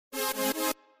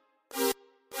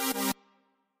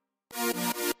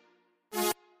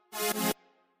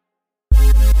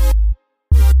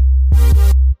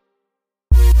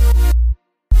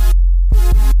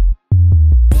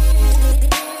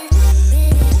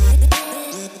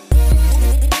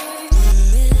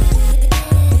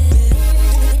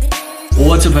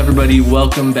What's up, everybody?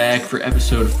 Welcome back for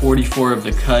episode 44 of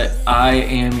The Cut. I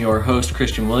am your host,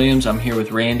 Christian Williams. I'm here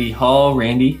with Randy Hall.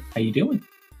 Randy, how you doing?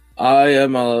 I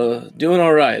am doing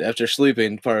all right after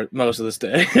sleeping for most of this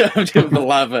day. I'm doing a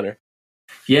lot better.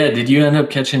 Yeah, did you end up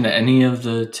catching any of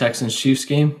the Texans-Chiefs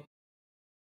game?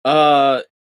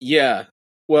 Yeah.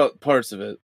 Well, parts of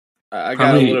it. I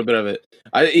got a little bit of it.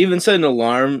 I even set an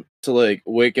alarm to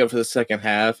wake up for the second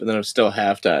half, and then it was still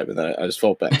halftime, and then I just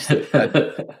fell back asleep.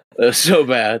 It was so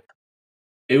bad.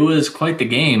 It was quite the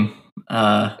game.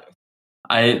 That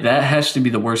has to be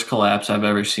the worst collapse I've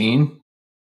ever seen.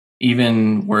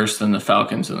 Even worse than the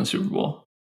Falcons in the Super Bowl.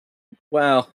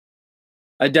 Well,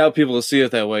 I doubt people will see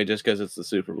it that way just because it's the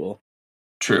Super Bowl.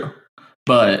 True.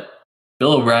 But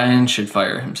Bill O'Brien should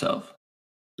fire himself.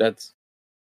 I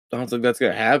don't think that's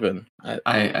going to happen.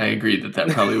 I agree that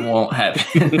probably won't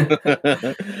happen.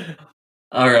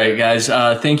 All right, guys.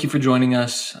 Thank you for joining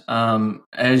us.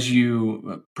 As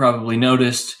you probably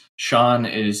noticed, Sean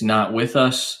is not with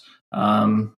us.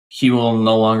 He will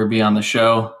no longer be on the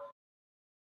show.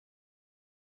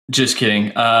 Just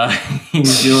kidding.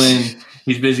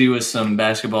 He's busy with some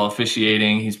basketball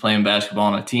officiating. He's playing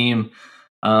basketball on a team.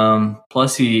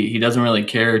 Plus, he doesn't really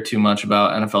care too much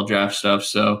about NFL draft stuff.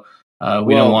 So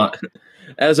we don't want.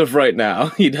 As of right now,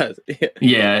 he does.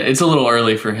 Yeah, it's a little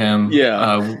early for him.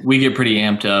 Yeah, we get pretty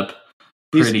amped up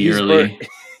pretty early.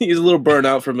 He's a little burnt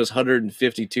out from his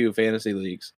 152 fantasy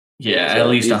leagues. Yeah, so at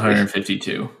least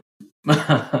 152.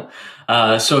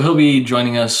 So he'll be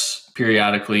joining us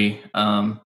periodically.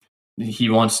 He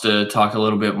wants to talk a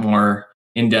little bit more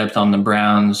in depth on the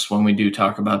Browns when we do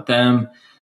talk about them.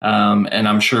 And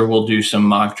I'm sure we'll do some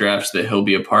mock drafts that he'll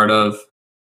be a part of.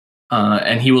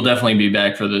 And he will definitely be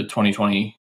back for the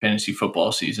 2020 fantasy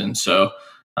football season. So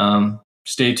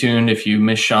stay tuned. If you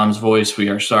miss Sean's voice, we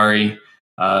are sorry.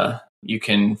 You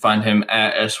can find him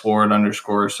at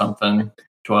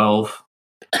sward_something12.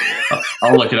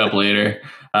 I'll look it up later.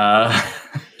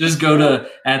 Just go to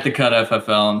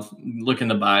 @theCutFFL and look in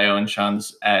the bio, and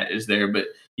Sean's @ is there. But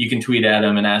you can tweet at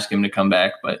him and ask him to come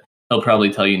back, but he'll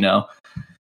probably tell you no.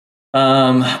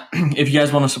 If you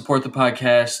guys want to support the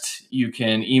podcast, you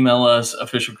can email us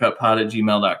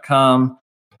officialcutpod@gmail.com.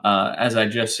 As I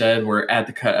just said, we're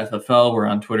 @theCutFFL. We're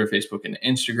on Twitter, Facebook, and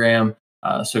Instagram.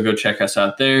 So go check us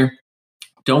out there.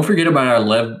 Don't forget about our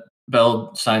Lev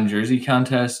Bell signed jersey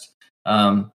contest.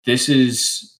 This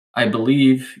is, I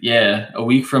believe, a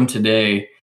week from today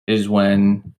is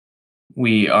when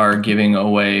we are giving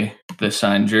away the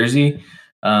signed jersey.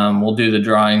 We'll do the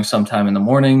drawing sometime in the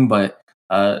morning, but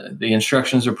the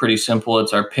instructions are pretty simple.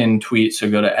 It's our pinned tweet, so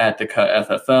go to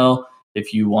 @theCutFFL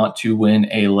if you want to win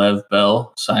a Lev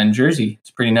Bell signed jersey.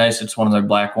 It's pretty nice. It's one of their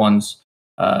black ones.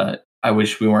 I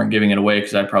wish we weren't giving it away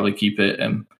because I'd probably keep it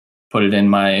and put it in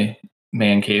my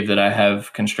man cave that I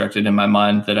have constructed in my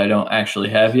mind that I don't actually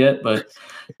have yet, but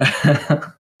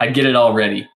I get it all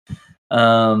ready.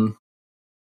 All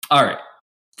right.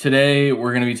 Today,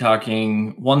 we're going to be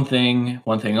talking one thing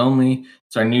only.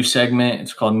 It's our new segment.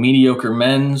 It's called Mediocre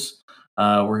Mends.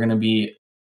 We're going to be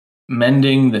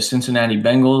mending the Cincinnati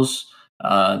Bengals.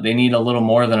 They need a little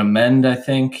more than a mend, I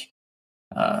think.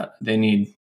 They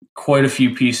need quite a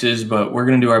few pieces, but we're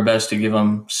going to do our best to give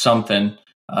them something.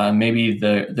 Maybe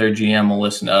their GM will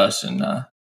listen to us and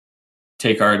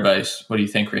take our advice. What do you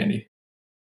think, Randy?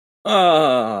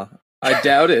 I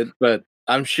doubt it, but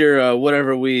I'm sure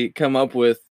whatever we come up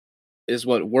with is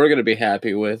what we're going to be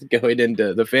happy with going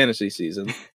into the fantasy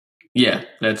season. Yeah,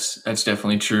 that's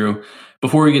definitely true.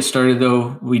 Before we get started,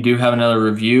 though, we do have another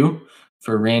review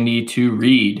for Randy to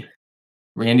read.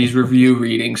 Randy's review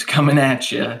readings coming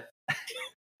at you.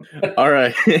 All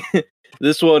right.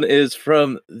 This one is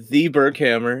from The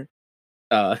Berghammer.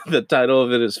 The title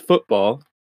of it is Football.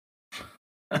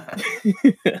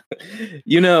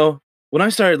 When I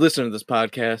started listening to this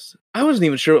podcast, I wasn't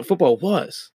even sure what football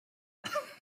was.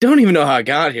 Don't even know how I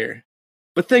got here.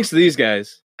 But thanks to these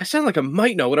guys, I sound like I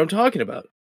might know what I'm talking about.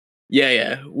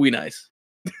 Yeah, we nice.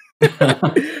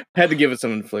 Had to give it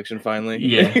some inflection finally.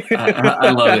 Yeah,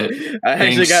 I love it. I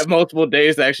actually got multiple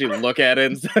days to actually look at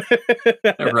it.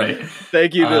 Right.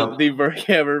 Thank you to The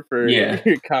Berghammer for your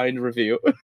kind review.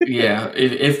 Yeah,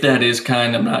 if that is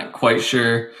kind, I'm not quite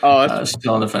sure.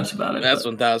 Still on the fence about it. That's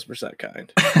 1,000%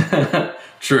 kind.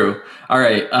 True. All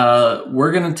right,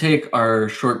 we're going to take our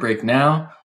short break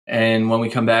now, and when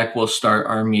we come back, we'll start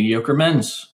our Mediocre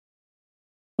Mends.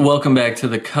 Welcome back to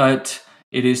The Cut.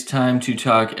 It is time to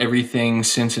talk everything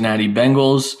Cincinnati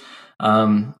Bengals.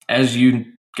 As you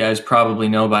guys probably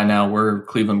know by now, we're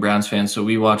Cleveland Browns fans, so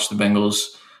we watch the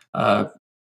Bengals.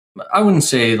 I wouldn't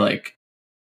say like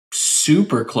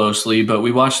super closely, but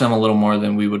we watch them a little more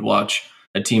than we would watch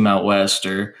a team out west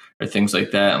or things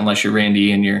like that, unless you're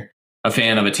Randy and you're a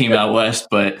fan of a team out west.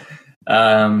 But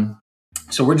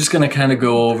so we're just going to kind of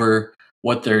go over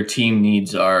what their team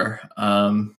needs are.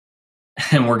 And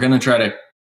we're going to try to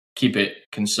keep it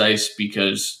concise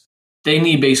because they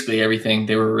need basically everything.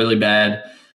 They were really bad.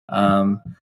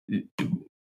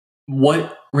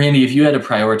 Randy, if you had to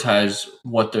prioritize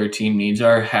what their team needs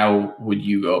are, how would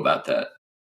you go about that?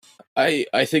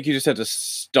 I think you just have to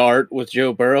start with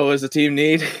Joe Burrow as a team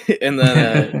need and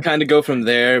then kind of go from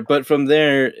there. But from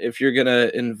there, if you're going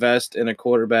to invest in a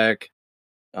quarterback,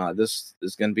 this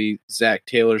is going to be Zach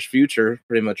Taylor's future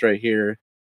pretty much right here.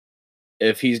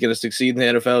 If he's going to succeed in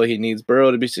the NFL, he needs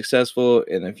Burrow to be successful.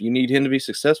 And if you need him to be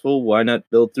successful, why not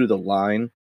build through the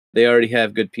line? They already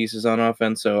have good pieces on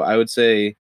offense. So I would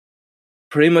say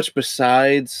pretty much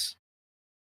besides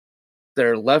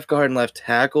their left guard and left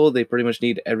tackle, they pretty much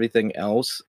need everything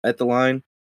else at the line.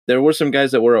 There were some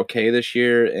guys that were okay this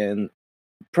year and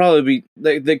probably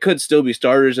they could still be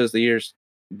starters as the year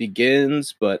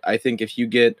begins, but I think if you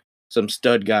get some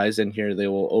stud guys in here, they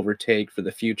will overtake for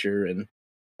the future, and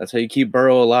that's how you keep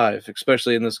Burrow alive,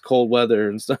 especially in this cold weather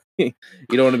and stuff. You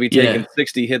don't want to be taking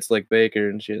 60 hits like Baker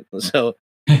and shit. So,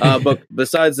 but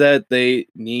besides that, they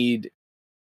need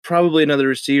probably another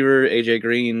receiver. AJ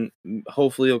Green,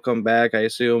 hopefully he'll come back, I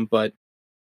assume, but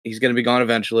he's going to be gone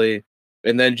eventually.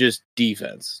 And then just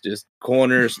defense, just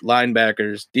corners,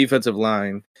 linebackers, defensive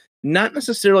line. Not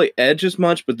necessarily edge as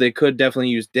much, but they could definitely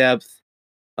use depth.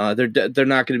 They're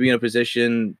not going to be in a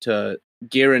position to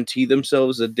guarantee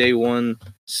themselves a day one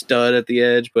stud at the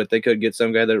edge, but they could get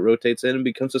some guy that rotates in and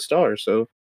becomes a star. So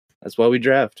that's why we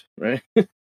draft, right?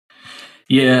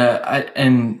 Yeah,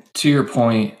 and to your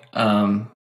point,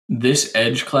 this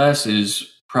edge class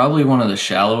is probably one of the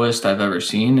shallowest I've ever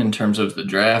seen in terms of the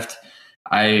draft.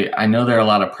 I know there are a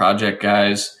lot of project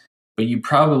guys, but you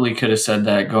probably could have said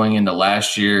that going into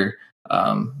last year.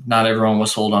 Not everyone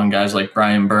was sold on guys like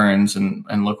Brian Burns, and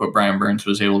look what Brian Burns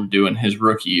was able to do in his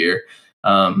rookie year.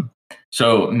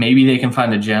 So maybe they can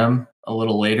find a gem a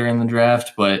little later in the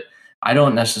draft, but I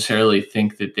don't necessarily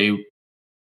think that they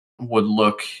would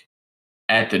look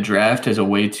at the draft as a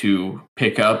way to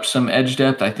pick up some edge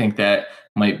depth. I think that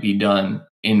might be done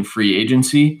in free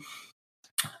agency.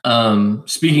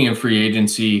 Speaking of free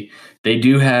agency, they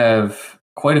do have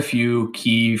quite a few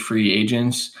key free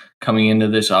agents coming into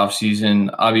this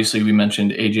offseason. Obviously, we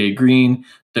mentioned AJ Green.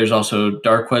 There's also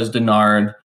Darqueze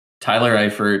Dennard, Tyler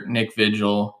Eifert, Nick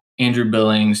Vigil, Andrew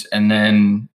Billings, and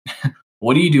then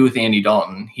what do you do with Andy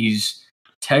Dalton? He's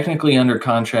technically under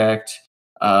contract.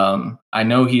 I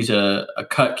know he's a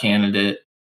cut candidate.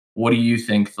 What do you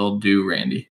think they'll do,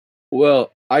 Randy?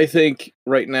 Well, I think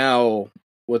right now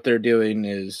what they're doing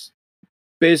is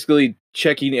basically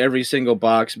checking every single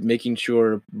box, making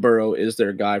sure Burrow is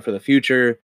their guy for the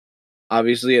future.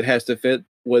 Obviously, it has to fit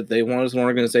what they want as an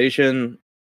organization.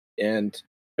 And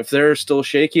if they're still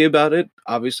shaky about it,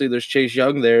 obviously there's Chase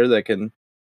Young there that can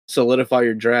solidify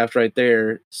your draft right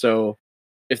there. So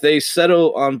if they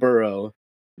settle on Burrow,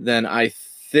 then I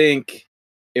think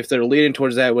if they're leaning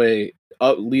towards that way,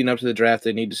 leading up to the draft,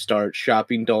 they need to start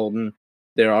shopping Dalton.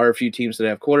 There are a few teams that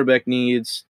have quarterback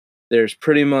needs. There's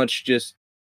pretty much just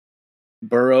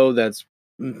Burrow that's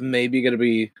maybe going to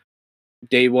be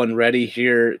day one ready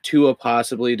here. Tua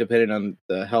possibly, depending on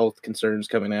the health concerns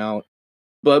coming out.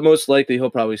 But most likely he'll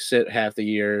probably sit half the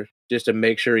year just to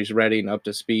make sure he's ready and up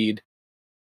to speed.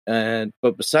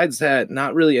 But besides that,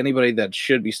 not really anybody that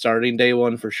should be starting day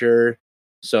one for sure.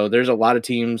 So there's a lot of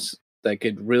teams that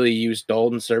could really use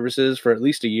Dalton's services for at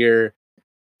least a year.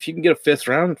 If you can get a 5th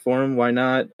round for him, why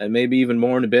not? And maybe even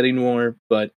more in a bidding war.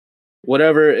 But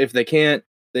whatever, if they can't,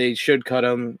 they should cut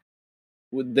him.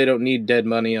 They don't need dead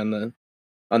money on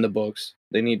the books.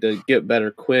 They need to get better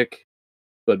quick,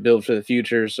 but build for the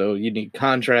future. So you need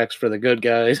contracts for the good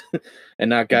guys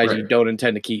and not guys you don't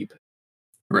intend to keep.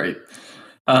 Right.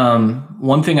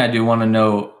 One thing I do want to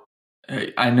know,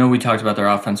 I know we talked about their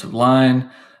offensive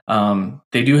line.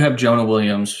 They do have Jonah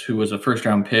Williams, who was a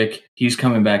 1st-round pick. He's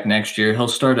coming back next year. He'll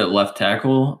start at left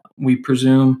tackle, we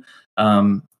presume.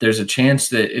 There's a chance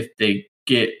that if they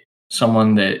get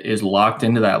someone that is locked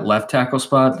into that left tackle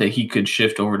spot, that he could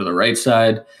shift over to the right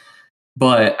side.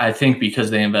 But I think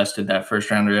because they invested that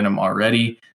 1st-rounder in him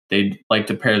already, they'd like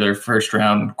to pair their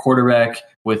 1st-round quarterback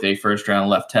with a 1st-round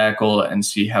left tackle and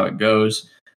see how it goes.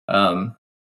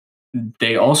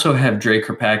 They also have Dre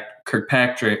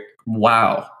Kirkpatrick.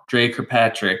 Wow. Dre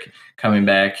Kirkpatrick coming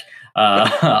back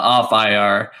off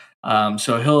IR.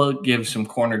 So he'll give some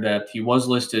corner depth. He was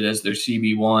listed as their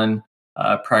CB1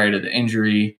 prior to the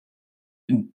injury.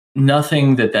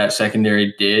 Nothing that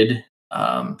secondary did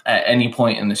at any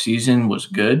point in the season was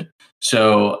good.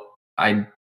 So I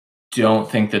don't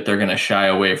think that they're going to shy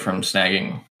away from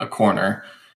snagging a corner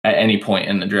at any point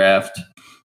in the draft.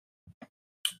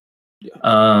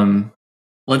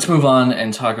 Let's move on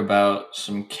and talk about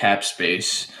some cap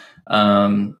space.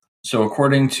 So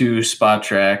according to Spot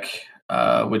Track,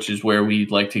 which is where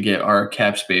we'd like to get our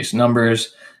cap space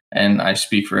numbers, and I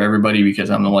speak for everybody because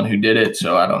I'm the one who did it,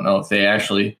 so I don't know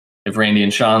if Randy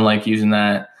and Sean like using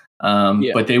that.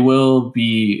 But they will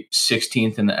be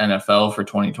 16th in the NFL for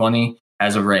 2020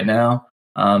 as of right now.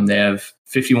 They have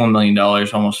 $51 million,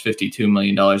 almost $52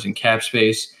 million in cap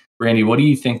space. Randy, what do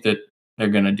you think that they're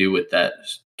going to do with that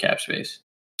cap space?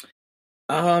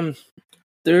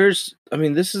 This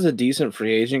is a decent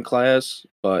free agent class,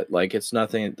 but it's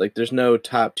nothing, there's no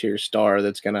top tier star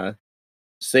that's going to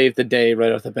save the day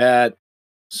right off the bat.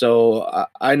 So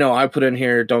I know I put in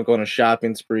here, don't go on a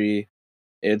shopping spree.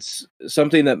 It's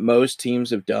something that most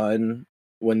teams have done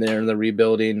when they're in the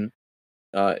rebuilding.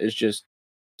 Is just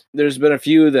there's been a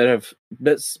few that have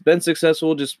been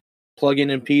successful just plugging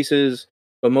in pieces,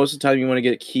 but most of the time you want to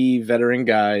get key veteran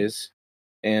guys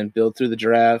and build through the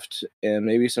draft and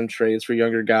maybe some trades for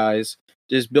younger guys.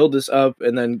 Just build this up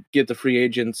and then get the free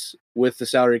agents with the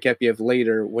salary cap you have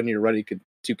later when you're ready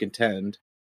to contend.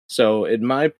 So in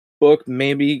my book,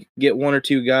 maybe get one or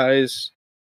two guys,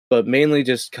 but mainly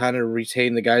just kind of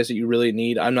retain the guys that you really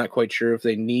need. I'm not quite sure if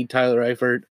they need Tyler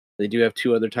Eifert. They do have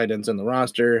two other tight ends on the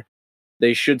roster.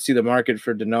 They should see the market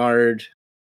for Denard,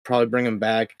 probably bring him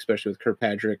back, especially with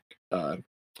Kirkpatrick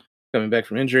coming back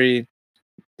from injury.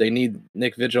 They need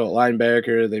Nick Vigil at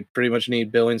linebacker. They pretty much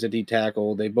need Billings at D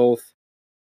tackle. They both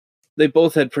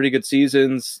had pretty good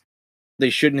seasons. They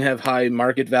shouldn't have high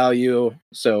market value,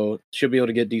 so should be able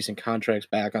to get decent contracts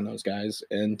back on those guys.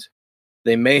 And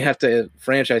they may have to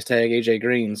franchise tag AJ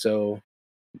Green, so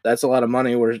that's a lot of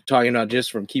money we're talking about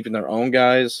just from keeping their own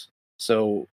guys.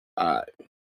 So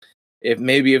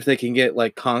if they can get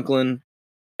like Conklin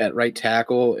at right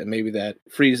tackle, and maybe that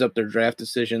frees up their draft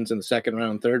decisions in the second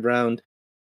round, third round.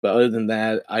 But other than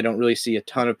that, I don't really see a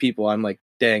ton of people. I'm like,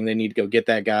 dang, they need to go get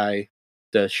that guy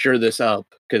to shore this up,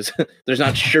 because there's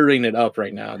not shoring it up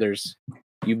right now. There's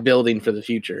you building for the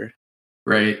future.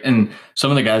 Right. And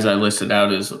some of the guys I listed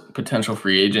out as potential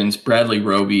free agents, Bradley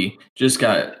Roby just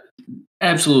got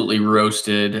absolutely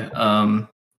roasted.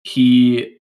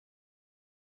 He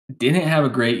didn't have a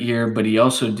great year, but he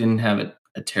also didn't have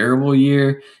a terrible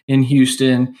year in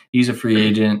Houston. He's a free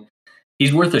agent.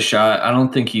 He's worth a shot. I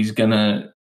don't think he's going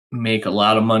to make a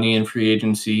lot of money in free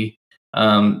agency.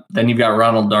 Then you've got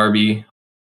Ronald Darby.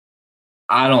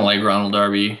 I don't like Ronald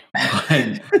Darby,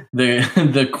 but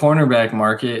the cornerback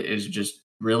market is just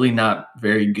really not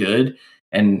very good.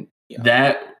 And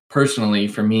that personally,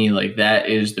 for me, like that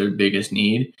is their biggest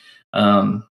need.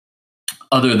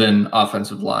 Other than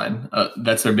offensive line,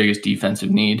 that's their biggest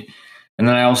defensive need. And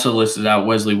then I also listed out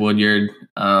Wesley Woodyard.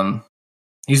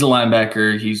 He's a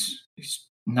linebacker. He's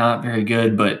not very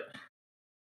good, but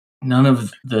none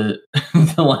of the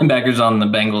linebackers on the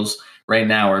Bengals right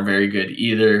now are very good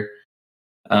either.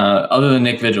 Other than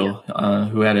Nick Vigil,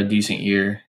 who had a decent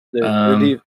year.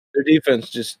 Their defense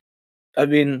just,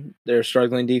 they're a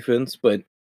struggling defense, but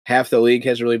half the league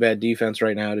has really bad defense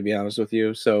right now, to be honest with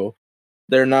you. So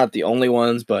they're not the only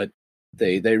ones, but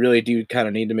they really do kind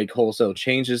of need to make wholesale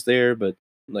changes there. But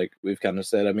like we've kind of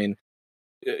said,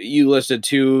 you listed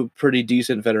two pretty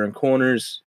decent veteran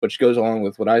corners, which goes along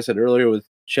with what I said earlier with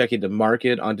checking the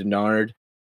market on Denard.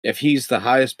 If he's the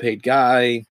highest paid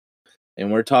guy,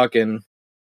 and we're talking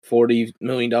 $40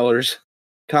 million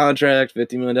contract,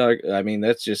 $50 million,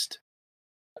 that's just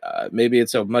maybe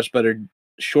it's a much better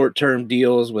short-term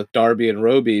deals with Darby and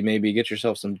Roby. Maybe get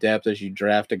yourself some depth as you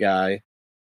draft a guy,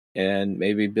 and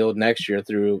maybe build next year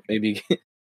through maybe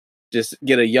just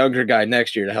get a younger guy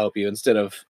next year to help you instead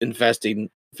of investing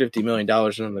 $50 million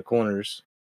in the corners.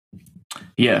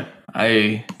 Yeah,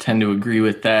 I tend to agree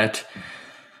with that.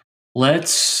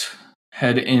 Let's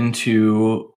head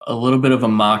into a little bit of a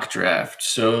mock draft.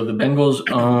 So the Bengals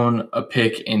own a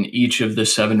pick in each of the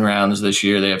 7 rounds this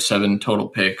year. They have 7 total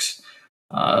picks.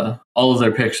 All of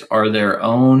their picks are their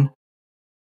own.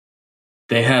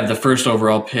 They have the first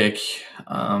overall pick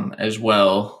as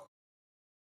well.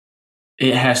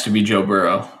 It has to be Joe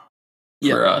Burrow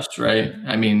for us, right?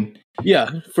 Yeah,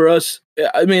 for us.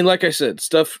 Like I said,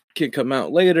 stuff can come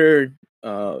out later.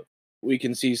 We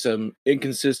can see some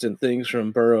inconsistent things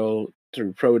from Burrow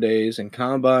through pro days and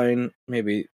combine.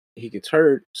 Maybe he gets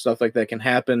hurt. Stuff like that can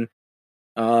happen.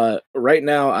 Right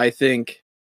now, I think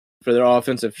for their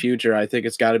offensive future, I think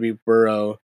it's got to be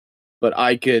Burrow. But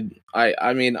I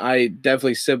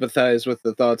definitely sympathize with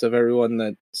the thoughts of everyone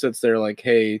that sits there like,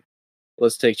 hey,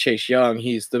 let's take Chase Young.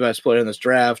 He's the best player in this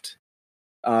draft.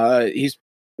 He's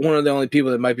one of the only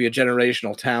people that might be a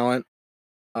generational talent.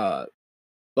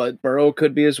 But Burrow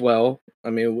could be as well.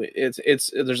 I mean,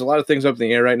 there's a lot of things up in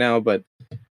the air right now, but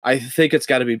I think it's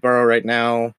got to be Burrow right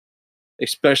now,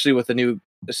 especially with the new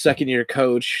second-year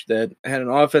coach that had an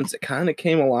offense that kind of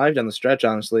came alive down the stretch,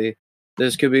 honestly.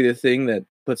 This could be the thing that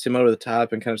puts him over the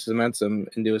top and kind of cements him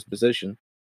into his position.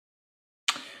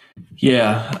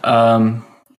 Yeah.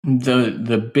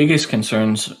 The biggest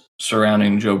concerns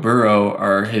surrounding Joe Burrow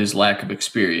are his lack of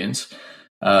experience.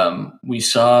 We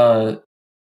saw,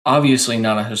 obviously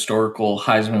not a historical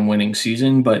Heisman winning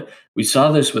season, but we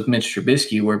saw this with Mitch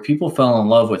Trubisky where people fell in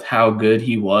love with how good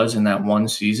he was in that one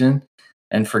season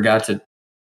and forgot to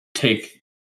take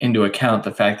into account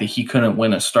the fact that he couldn't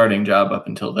win a starting job up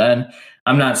until then.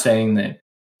 I'm not saying that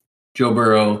Joe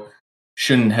Burrow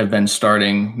shouldn't have been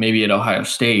starting maybe at Ohio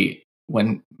State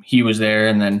when he was there,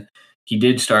 and then he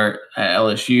did start at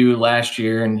LSU last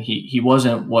year, and he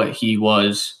wasn't what he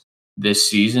was this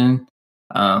season.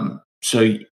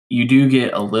 So you do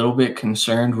get a little bit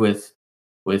concerned with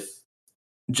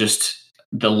just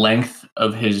the length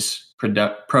of his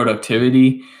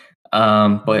productivity.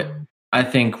 But I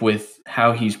think with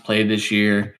how he's played this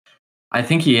year, I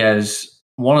think he has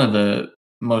one of the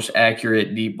most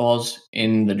accurate deep balls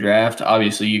in the draft.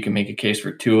 Obviously, you can make a case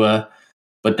for Tua,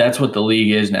 but that's what the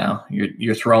league is now.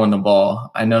 You're throwing the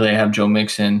ball. I know they have Joe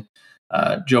Mixon.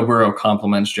 Joe Burrow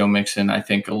complements Joe Mixon, I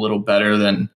think, a little better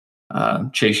than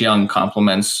Chase Young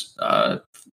complements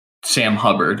Sam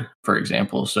Hubbard, for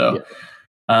example. So,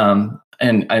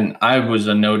 and I was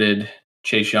a noted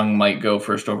Chase Young might go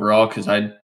first overall because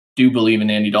I do believe in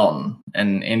Andy Dalton,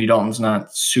 and Andy Dalton's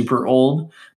not super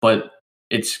old, but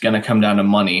it's going to come down to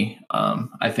money.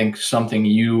 I think something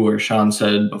you or Sean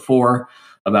said before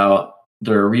about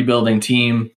their rebuilding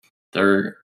team,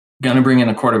 they're going to bring in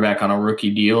a quarterback on a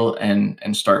rookie deal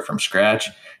and start from scratch.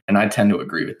 And I tend to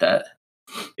agree with that.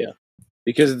 Yeah,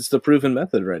 because it's the proven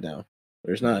method right now.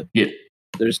 What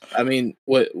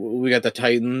we got the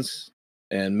Titans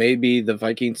and maybe the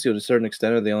Vikings to a certain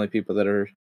extent are the only people that are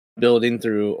building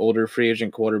through older free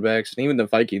agent quarterbacks, and even the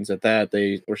Vikings at that,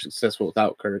 they were successful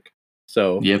without Kirk.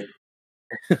 So yep.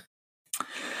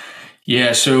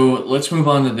 Yeah, so let's move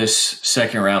on to this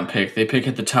second round pick. They pick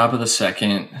at the top of the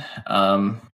second.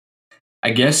 I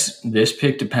guess this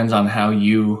pick depends on how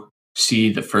you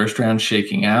see the first round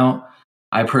shaking out.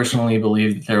 I personally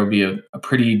believe that there will be a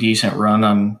pretty decent run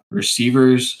on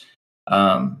receivers.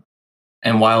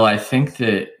 And while I think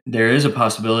that there is a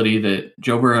possibility that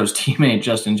Joe Burrow's teammate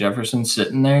Justin Jefferson's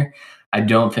sitting there, I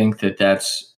don't think that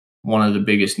that's one of the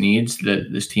biggest needs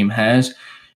that this team has.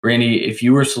 Randy, if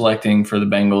you were selecting for the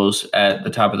Bengals at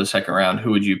the top of the second round, who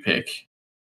would you pick?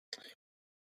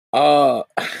 I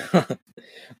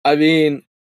mean,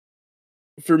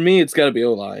 for me, it's got to be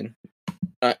O-line.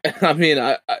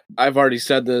 I've already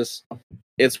said this.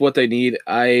 It's what they need.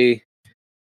 I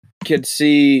could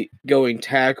see going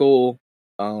tackle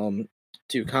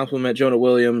to complement Jonah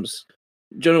Williams.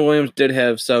 Jonah Williams did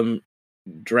have some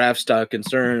draft stock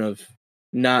concern of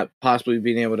not possibly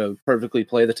being able to perfectly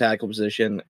play the tackle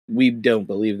position. We don't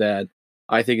believe that.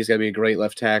 I think he's going to be a great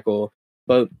left tackle.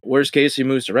 But worst case, he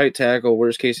moves to right tackle.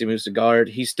 Worst case, he moves to guard.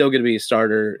 He's still going to be a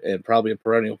starter and probably a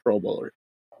perennial Pro Bowler.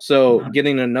 So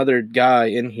getting another guy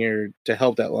in here to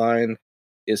help that line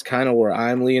is kind of where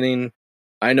I'm leaning.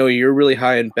 I know you're really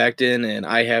high in Becton, and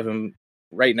I have him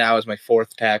right now as my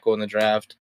fourth tackle in the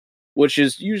draft, which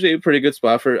is usually a pretty good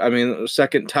spot for, top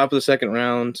of the second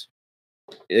round.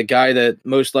 A guy that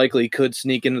most likely could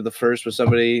sneak into the first with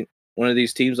one of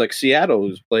these teams like Seattle,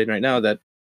 who's playing right now, that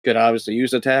could obviously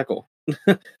use a tackle.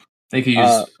 They could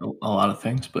use a lot of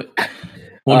things, but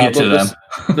we'll get to them.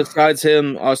 Besides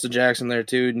him, Austin Jackson there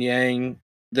too, Niang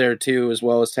there too, as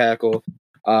well as tackle.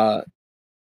 How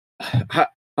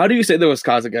do you say the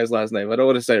Wisconsin guy's last name? I don't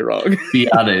want to say it wrong.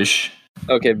 Biadish.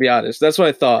 Okay, Biadish. That's what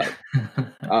I thought.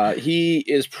 He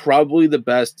is probably the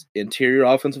best interior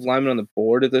offensive lineman on the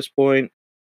board at this point.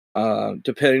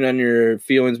 Depending on your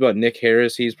feelings about Nick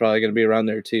Harris, he's probably going to be around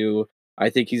there too. I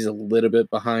think he's a little bit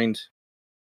behind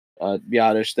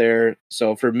Biadish there.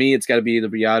 So for me, it's got to be either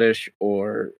Biadish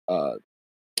or Becton.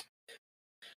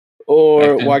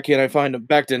 Why can't I find him?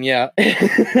 Becton, yeah.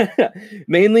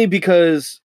 Mainly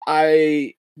because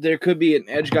there could be an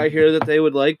edge guy here that they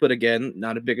would like, but again,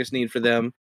 not a biggest need for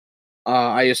them.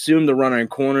 I assume the run on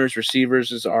corners,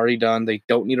 receivers is already done. They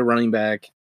don't need a running back.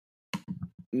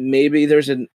 Maybe there's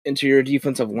an interior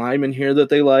defensive lineman here that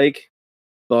they like,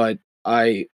 but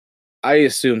I I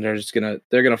assume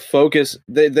they're gonna focus.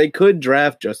 They could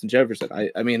draft Justin Jefferson.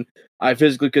 I mean, I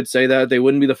physically could say that they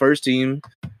wouldn't be the first team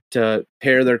to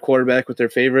pair their quarterback with their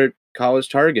favorite college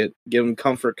target, give him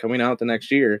comfort coming out the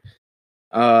next year.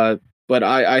 But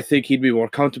I think he'd be more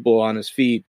comfortable on his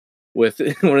feet with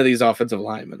one of these offensive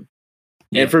linemen.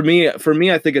 Yeah. And for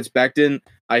me, I think it's Becton.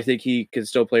 I think he can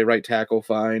still play right tackle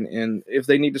fine. And if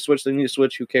they need to switch, they need to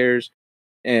switch. Who cares?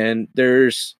 And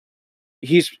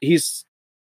he's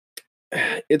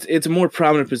it's a more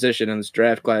prominent position in this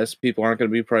draft class. People aren't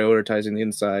going to be prioritizing the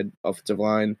inside offensive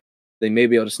line. They may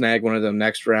be able to snag one of them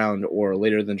next round or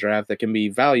later in the draft that can be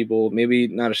valuable. Maybe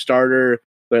not a starter,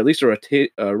 but at least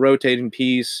a rotating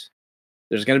piece.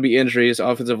 There's going to be injuries.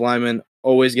 Offensive linemen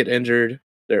always get injured.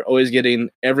 They're always getting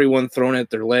everyone thrown at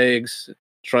their legs.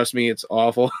 Trust me, it's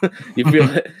awful. You feel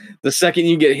the second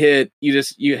you get hit,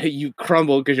 you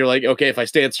crumble because you're like, okay, if I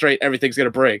stand straight, everything's going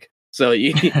to break. So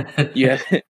yeah,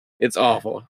 it's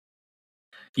awful.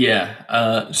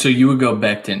 Yeah. So you would go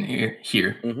Becton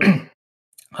here. Mm-hmm.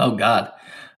 Oh God,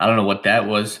 I don't know what that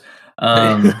was.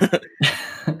 So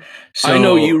I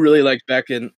know you really like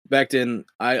Becton.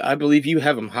 I believe you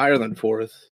have him higher than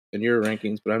 4th in your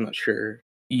rankings, but I'm not sure.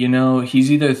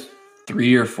 He's either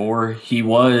 3 or 4. He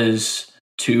was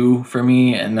 2 for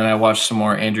me, and then I watched some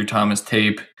more Andrew Thomas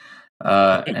tape,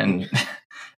 and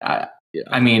I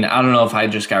mean, I don't know if I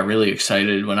just got really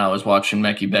excited when I was watching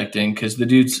Mekhi Becton because the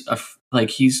dude's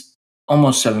he's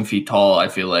almost 7 feet tall, I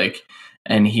feel like,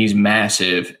 and he's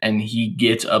massive, and he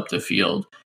gets up the field.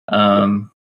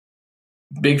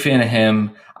 Big fan of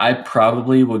him. I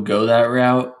probably would go that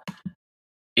route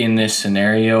in this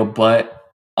scenario, but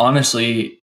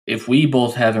honestly, if we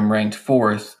both have him ranked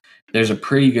 4th, there's a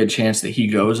pretty good chance that he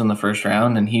goes in the first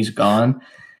round and he's gone.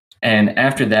 And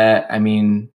after that, I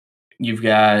mean, you've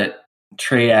got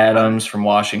Trey Adams from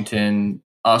Washington,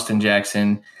 Austin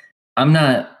Jackson. I'm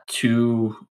not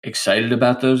too excited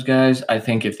about those guys. I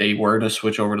think if they were to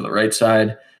switch over to the right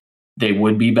side, they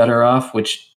would be better off,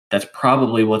 which that's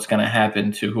probably what's going to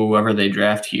happen to whoever they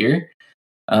draft here.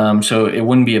 So it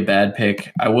wouldn't be a bad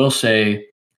pick. I will say,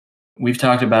 we've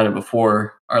talked about it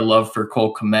before, our love for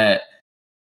Cole Kmet.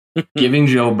 Giving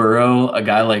Joe Burrow a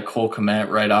guy like Cole Kmet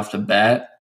right off the bat,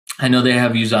 I know they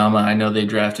have Uzama. I know they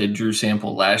drafted Drew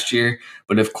Sample last year.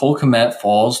 But if Cole Kmet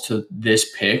falls to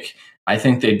this pick, I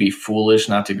think they'd be foolish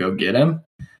not to go get him.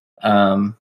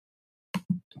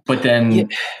 But then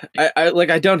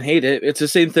I don't hate it. It's the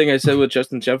same thing I said with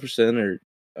Justin Jefferson, or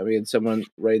I mean, someone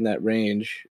right in that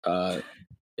range.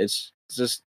 It's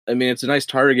just, I mean, it's a nice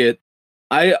target.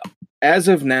 As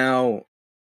of now,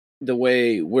 the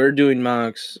way we're doing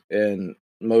mocks and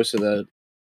most of the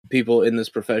people in this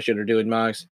profession are doing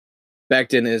mocks,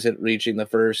 Becton isn't reaching the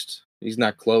first. He's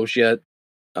not close yet.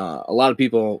 A lot of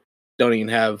people don't even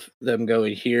have them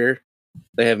going here.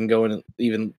 They have him going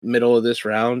even middle of this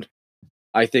round.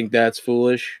 I think that's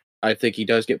foolish. I think he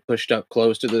does get pushed up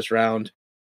close to this round.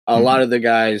 A lot of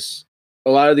these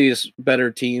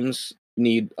better teams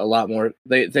need a lot more.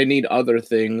 They need other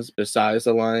things besides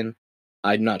the line.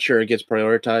 I'm not sure it gets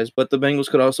prioritized, but the Bengals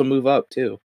could also move up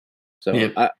too.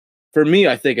 So for me,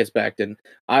 I think it's Becton.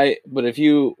 But if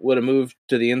you would have moved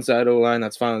to the inside O line,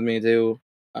 that's fine with me too.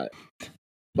 I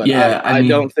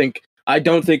don't think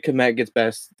Kmet gets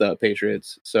past the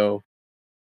Patriots. So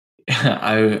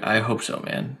I hope so,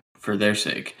 man, for their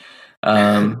sake.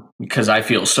 Because I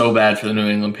feel so bad for the New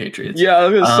England Patriots. Yeah, I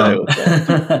was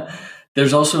gonna say.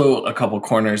 There's also a couple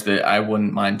corners that I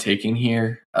wouldn't mind taking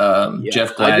here.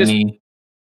 Jeff Gladney.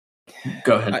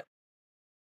 Go ahead.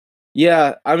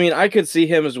 I mean, I could see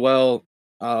him as well.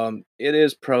 It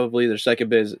is probably their second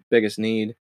biggest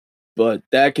need, but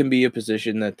that can be a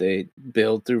position that they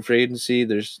build through free agency.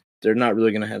 They're not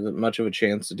really going to have much of a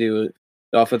chance to do it,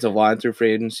 the offensive line through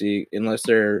free agency, unless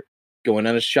they're going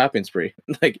on a shopping spree.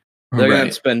 They're going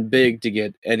to spend big to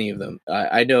get any of them.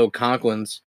 I know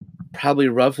Conklin's probably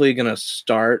roughly going to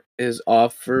start his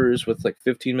offers with like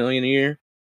 $15 million a year.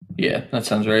 Yeah, that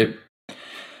sounds right.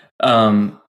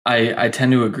 I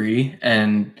tend to agree,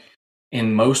 and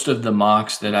in most of the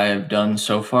mocks that I have done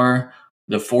so far,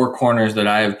 the 4 corners that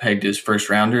I have pegged as first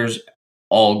rounders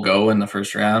all go in the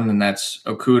first round, and that's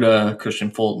Okudah, Christian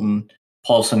Fulton,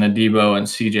 Paulson Adebo, and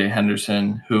CJ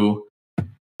Henderson, who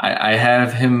I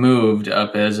have him moved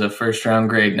up as a first round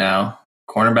grade now,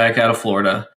 cornerback out of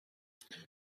Florida.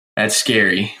 That's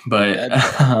scary, but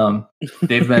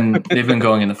they've been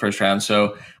going in the first round.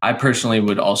 So I personally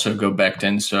would also go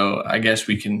Becton. So I guess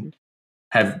we can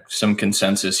have some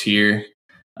consensus here.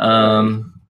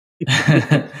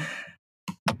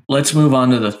 Let's move on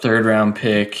to the third round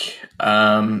pick.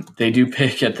 They do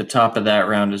pick at the top of that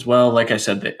round as well. Like I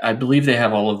said, I believe they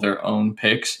have all of their own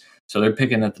picks. So they're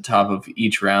picking at the top of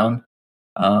each round,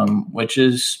 which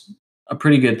is a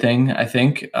pretty good thing, I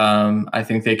think. I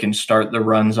think they can start the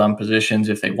runs on positions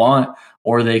if they want,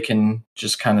 or they can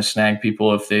just kind of snag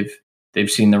people if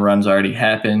they've seen the runs already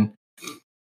happen.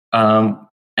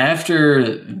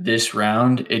 After this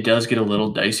round, it does get a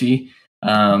little dicey.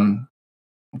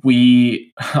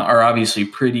 We are obviously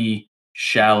pretty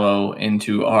shallow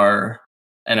into our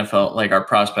NFL, like our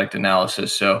prospect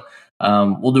analysis. So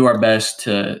we'll do our best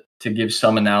to give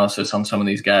some analysis on some of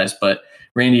these guys. But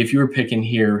Randy, if you were picking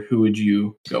here, who would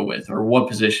you go with, or what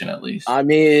position at least? I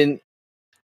mean,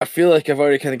 I feel like I've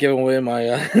already kind of given away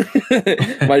my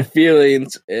my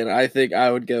feelings, and I think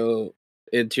I would go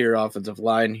interior offensive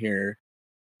line here.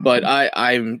 But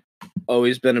I'm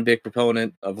always been a big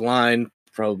proponent of line,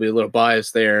 probably a little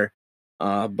biased there.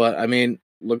 But I mean,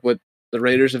 look what the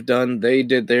Raiders have done. They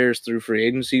did theirs through free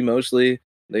agency mostly.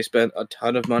 They spent a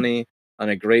ton of money on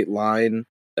a great line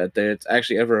that it's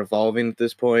actually ever evolving at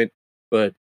this point.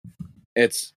 But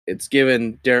it's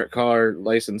given Derek Carr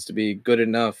license to be good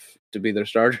enough to be their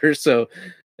starter. So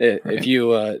if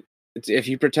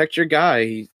you protect your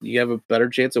guy, you have a better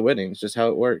chance of winning. It's just how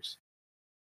it works.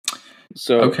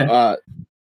 So Okay.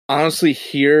 Honestly,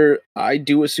 here I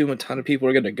do assume a ton of people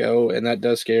are going to go, and that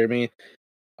does scare me.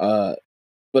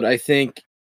 But I think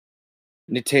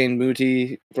Netane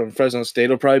Muti from Fresno State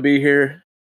will probably be here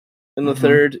in the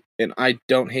third, and I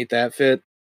don't hate that fit.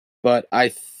 But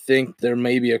I think there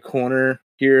may be a corner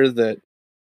here that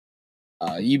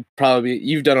you've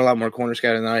done a lot more corner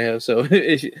scouting than I have. So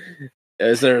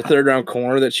is there a third round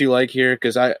corner that you like here?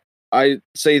 Because I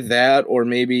say that, or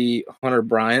maybe Hunter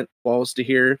Bryant falls to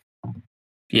here.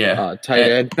 Yeah.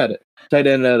 Tight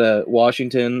end at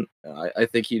Washington. I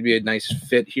think he'd be a nice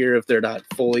fit here if they're not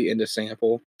fully into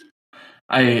Sample.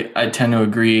 I tend to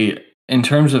agree. In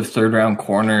terms of third round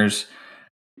corners,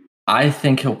 I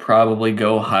think he'll probably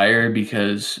go higher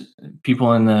because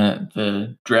people in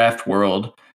the draft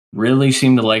world really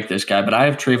seem to like this guy. But I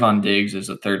have Trayvon Diggs as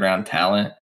a third round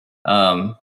talent.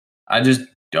 I just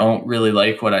don't really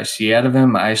like what I see out of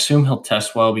him. I assume he'll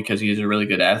test well because he is a really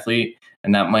good athlete,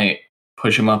 and that might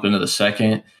push him up into the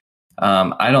second.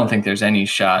 I don't think there's any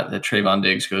shot that Trayvon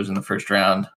Diggs goes in the first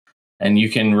round. And you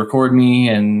can record me,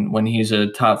 and when he's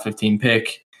a top 15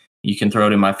 pick, you can throw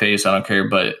it in my face. I don't care.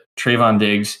 But Trayvon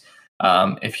Diggs,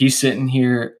 if he's sitting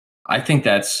here, I think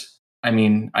I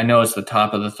know it's the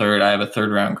top of the third. I have a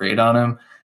third round grade on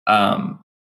him.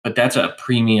 But that's a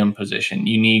premium position.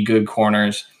 You need good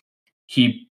corners.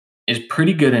 He is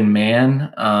pretty good in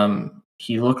man.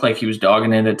 He looked like he was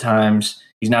dogging it at times.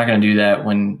 He's not going to do that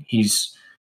when he's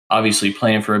obviously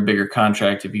playing for a bigger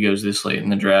contract if he goes this late in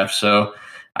the draft. So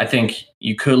I think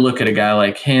you could look at a guy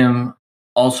like him.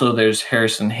 Also, there's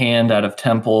Harrison Hand out of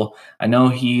Temple. I know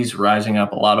he's rising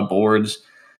up a lot of boards.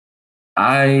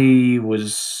 I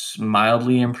was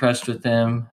mildly impressed with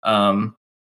him.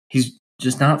 He's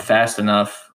just not fast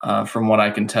enough from what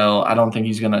I can tell. I don't think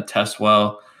he's going to test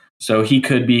well. So he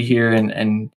could be here,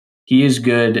 and he is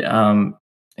good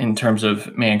in terms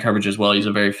of man coverage as well. He's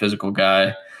a very physical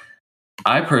guy.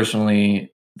 I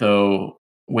personally, though,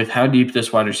 with how deep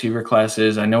this wide receiver class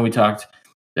is, I know we talked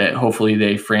that hopefully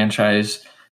they franchise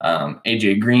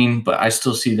AJ Green, but I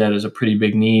still see that as a pretty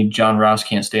big need. John Ross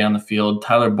can't stay on the field.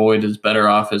 Tyler Boyd is better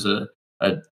off as a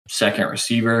second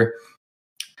receiver.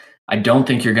 I don't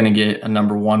think you're going to get a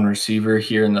number one receiver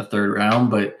here in the third round,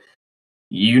 but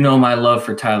you know my love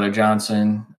for Tyler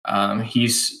Johnson.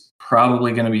 He's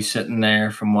probably going to be sitting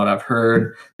there from what I've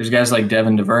heard. There's guys like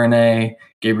Devin DuVernay,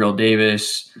 Gabriel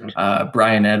Davis,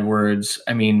 Brian Edwards.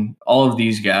 I mean, all of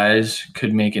these guys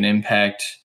could make an impact,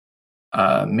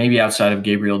 maybe outside of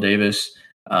Gabriel Davis,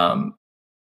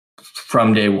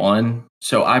 from day one.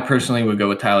 So I personally would go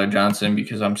with Tyler Johnson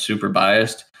because I'm super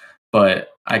biased, but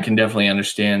I can definitely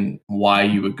understand why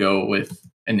you would go with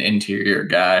an interior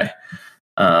guy.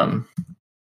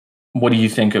 What do you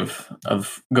think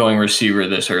of going receiver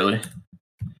this early?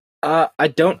 I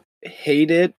don't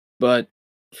hate it, but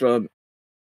from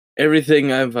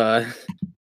everything I've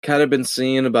kind of been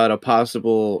seeing about a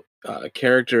possible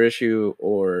character issue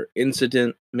or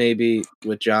incident maybe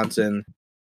with Johnson,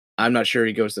 I'm not sure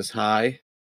he goes this high,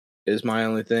 is my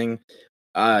only thing.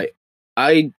 I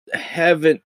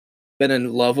haven't been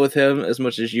in love with him as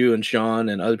much as you and Sean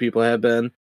and other people have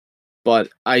been, but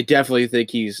I definitely think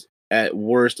he's at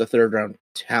worst a third round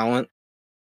talent.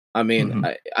 I mean,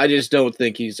 I just don't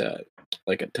think he's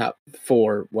like a top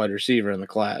 4 wide receiver in the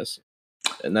class,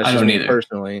 and that's I just don't me either.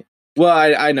 personally.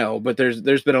 Well, I know, but there's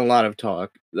been a lot of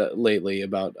talk lately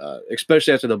about,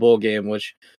 especially after the bowl game,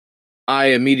 which I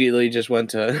immediately just went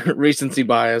to recency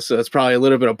bias. So it's probably a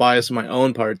little bit of bias on my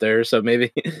own part there. So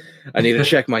maybe I need to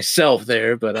check myself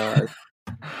there. But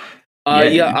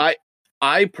Yeah,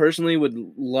 I personally would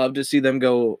love to see them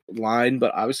go line,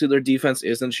 but obviously their defense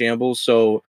is in shambles.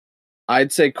 So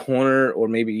I'd say corner or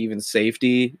maybe even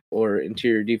safety or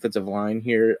interior defensive line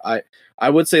here. I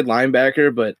would say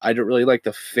linebacker, but I don't really like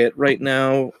the fit right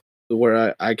now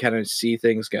where I kind of see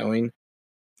things going.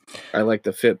 I like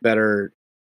the fit better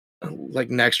like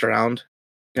next round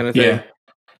kind of thing. yeah.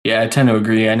 Yeah, I tend to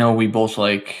agree. I know we both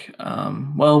like.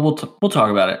 Well, we'll talk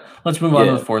about it. Let's move on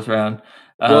to Yeah. the fourth round.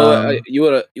 Well, you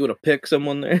would have picked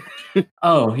someone there.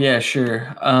 Oh yeah,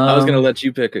 sure. I was gonna let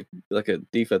you pick a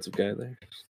defensive guy there.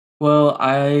 Well,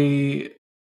 I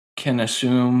can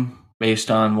assume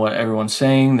based on what everyone's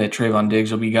saying that Trayvon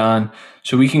Diggs will be gone,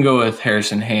 so we can go with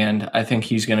Harrison Hand. I think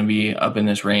he's going to be up in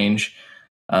this range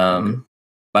Okay.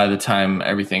 by the time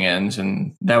everything ends,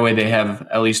 and that way they have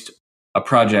at least a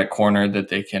project corner that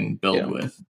they can build Yeah.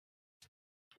 with.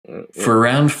 Yeah. For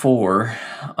round 4,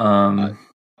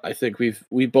 I think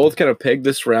we both kind of pegged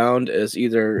this round as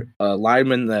either a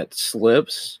lineman that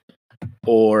slips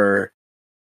or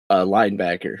a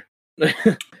linebacker.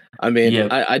 I mean,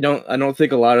 yeah, I don't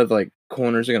think a lot of like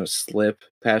corners are gonna slip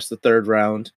past the third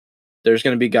round. There's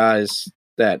gonna be guys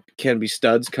that can be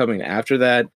studs coming after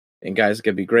that, and guys that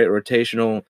can be great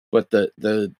rotational. But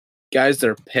the guys that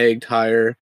are pegged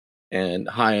higher and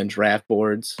high on draft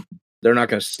boards, they're not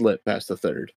gonna slip past the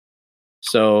third.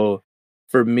 So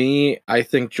for me, I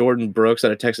think Jordan Brooks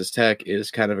out of Texas Tech is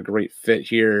kind of a great fit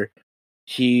here.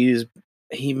 He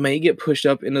may get pushed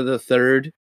up into the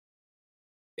third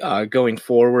going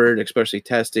forward, especially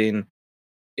testing.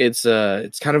 It's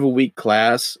kind of a weak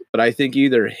class, but I think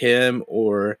either him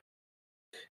or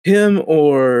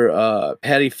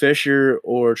Patty Fisher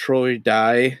or Troy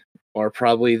Dye are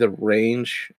probably the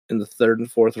range in the third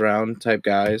and fourth round type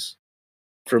guys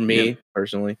for yep. me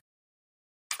personally.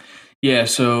 Yeah,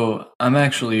 so I'm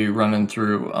actually running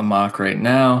through a mock right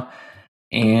now,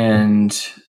 and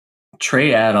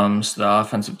Trey Adams, the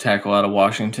offensive tackle out of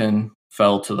Washington,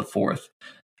 fell to the 4th.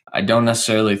 I don't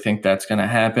necessarily think that's going to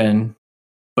happen,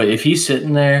 but if he's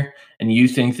sitting there and you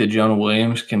think that Jonah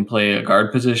Williams can play a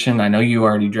guard position, I know you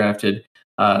already drafted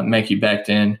Mekhi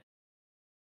Becton.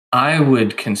 I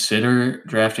would consider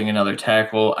drafting another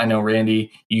tackle. I know,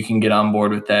 Randy, you can get on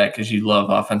board with that because you love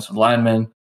offensive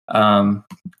linemen. Um,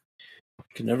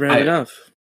 Can never have I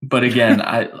enough. But again,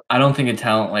 I don't think a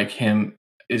talent like him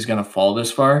is going to fall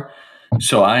this far.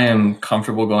 So I am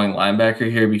comfortable going linebacker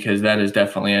here because that is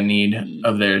definitely a need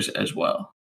of theirs as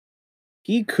well.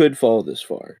 He could fall this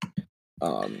far.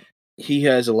 He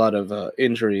has a lot of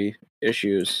injury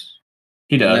issues,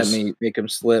 He and that does. may make him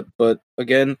slip. But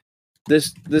again,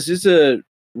 this is a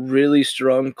really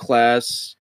strong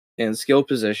class and skill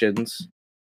positions,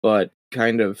 but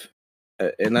kind of,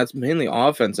 and that's mainly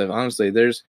offensive. Honestly,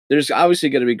 there's obviously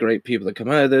going to be great people that come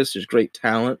out of this. There's great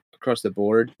talent across the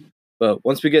board, but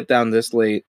once we get down this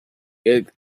late, it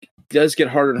does get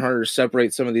harder and harder to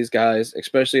separate some of these guys,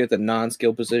 especially at the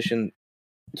non-skill position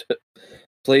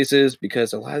places,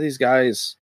 because a lot of these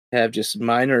guys have just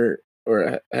minor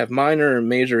or have minor or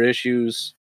major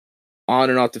issues on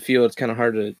and off the field. It's kind of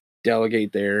hard to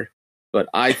delegate there, but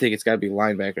I think it's got to be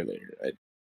linebacker there.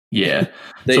 Yeah. So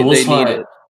They need it.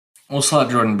 we'll slot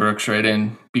Jordan Brooks right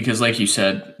in because, like you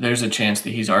said, there's a chance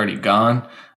that he's already gone.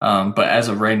 But as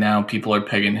of right now, people are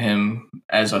pegging him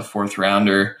as a 4th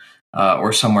rounder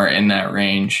or somewhere in that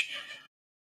range.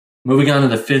 Moving on to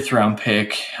the 5th round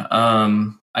pick,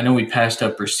 I know we passed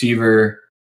up receiver.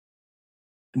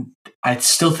 I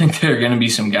still think there are going to be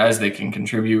some guys that can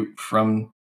contribute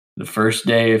from the first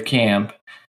day of camp.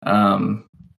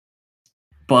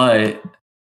 But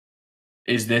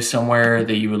is this somewhere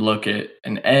that you would look at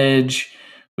an edge?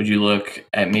 Would you look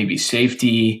at maybe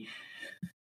safety?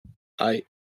 I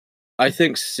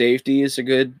think safety is a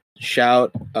good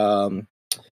shout.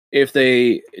 If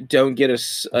they don't get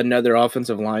another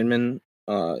offensive lineman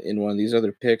in one of these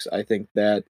other picks, I think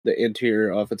that the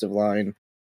interior offensive line,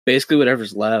 basically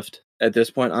whatever's left at this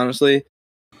point, honestly,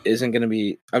 isn't going to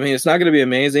be. I mean, it's not going to be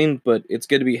amazing, but it's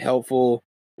going to be helpful.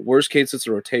 Worst case, it's a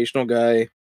rotational guy.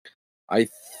 I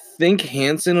think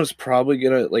Hansen was probably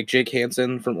going to, like Jake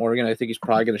Hansen from Oregon, I think he's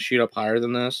probably going to shoot up higher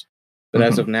than this. But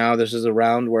as of now, this is a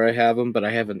round where I have him, but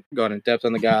I haven't gone in depth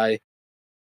on the guy.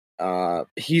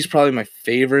 He's probably my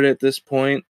favorite at this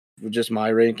point, with just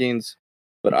my rankings.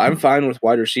 But I'm fine with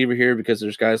wide receiver here because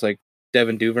there's guys like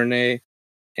Devin Duvernay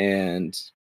and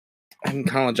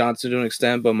Colin Johnson to an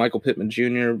extent, but Michael Pittman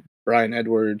Jr., Brian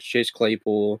Edwards, Chase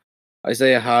Claypool,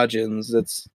 Isaiah Hodgins.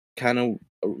 That's kind of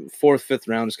 4th, 5th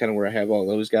round is kind of where I have all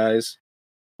those guys.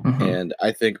 Mm-hmm. And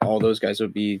I think all those guys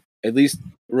would be at least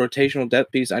rotational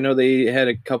depth piece. I know they had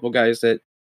a couple guys that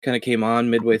kind of came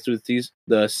on midway through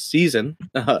the season,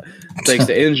 thanks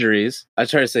to injuries. I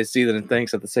try to say season and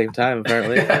thanks at the same time,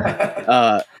 apparently.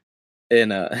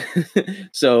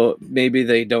 So maybe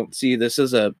they don't see this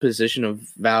as a position of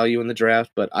value in the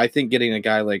draft, but I think getting a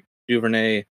guy like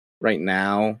Duvernay right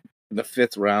now, the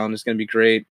 5th round, is going to be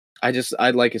great. I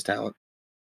like his talent.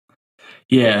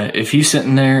 Yeah, if he's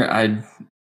sitting there, I'd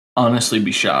honestly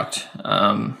be shocked.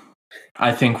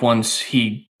 I think once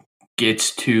he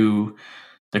gets to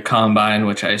the combine,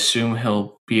 which I assume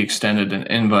he'll be extended an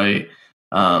invite,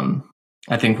 I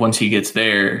think once he gets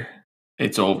there,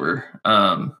 it's over.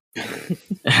 I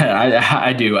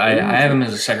do. I have him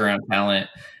as a 2nd round talent.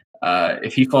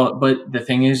 If he fall, but the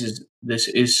thing is this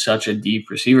is such a deep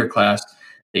receiver class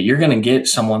that you're going to get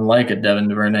someone like a Devin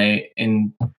Duvernay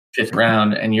in 5th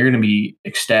round, and you're going to be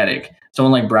ecstatic.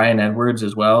 Someone like Brian Edwards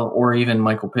as well, or even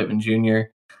Michael Pittman Jr.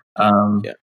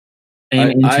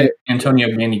 And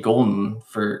Antonio Gandy Golden.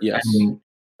 Yes. I mean,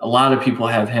 a lot of people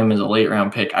have him as a late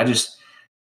round pick. I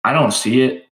don't see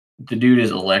it. The dude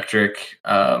is electric.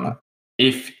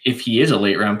 If he is a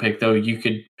late round pick, though, you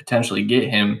could potentially get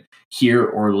him here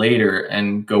or later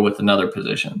and go with another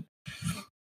position.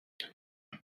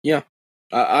 Yeah,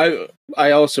 I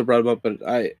also brought him up, but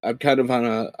I'm kind of on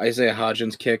a Isaiah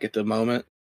Hodgins kick at the moment.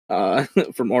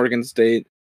 From Oregon State,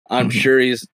 I'm sure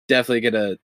he's definitely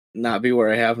gonna not be where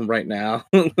I have him right now.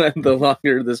 The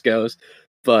longer this goes,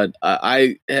 but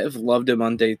I have loved him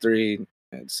on day 3.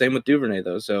 Same with Duvernay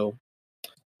though, so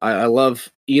I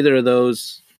love either of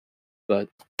those. But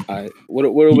what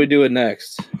are we doing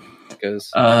next? Because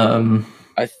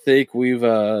I think we've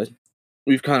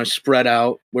kind of spread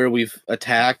out where we've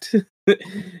attacked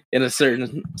in a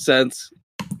certain sense.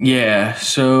 Yeah,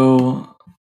 so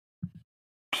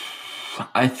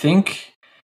I think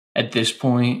at this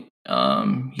point,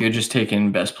 you're just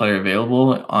taking best player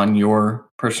available on your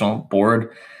personal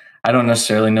board. I don't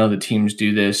necessarily know the teams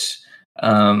do this.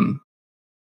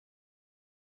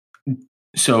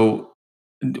 So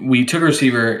we took a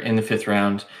receiver in the 5th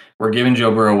round. We're giving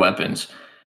Joe Burrow weapons.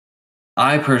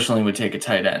 I personally would take a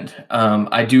tight end.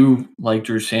 I do like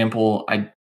Drew Sample. I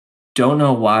don't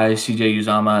know why CJ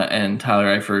Uzama and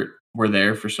Tyler Eifert were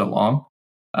there for so long.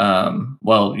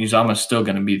 Well, Uzama's still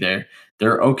going to be there.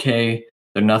 They're okay.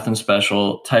 They're nothing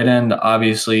special. Tight end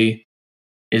obviously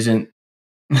isn't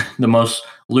the most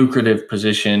lucrative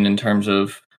position in terms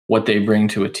of what they bring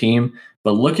to a team.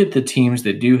 But look at the teams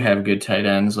that do have good tight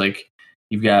ends. Like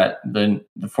you've got the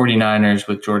 49ers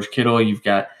with George Kittle. You've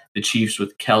got the Chiefs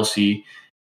with Kelsey.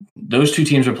 Those 2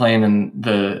 teams are playing in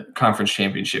the conference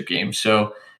championship game.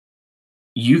 So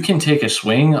you can take a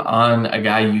swing on a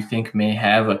guy you think may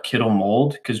have a Kittle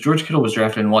mold, because George Kittle was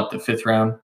drafted in the 5th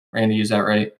round. Randy, is that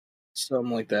right?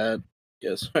 Something like that.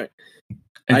 Yes, right.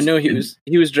 I know he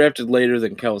was drafted later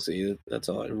than Kelsey. That's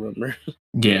all I remember.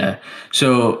 Yeah.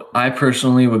 So I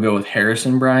personally would go with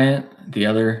Harrison Bryant, the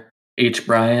other H.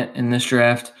 Bryant in this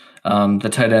draft, the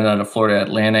tight end out of Florida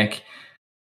Atlantic.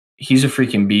 He's a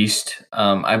freaking beast.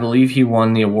 I believe he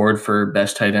won the award for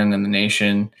best tight end in the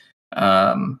nation.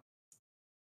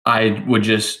 I would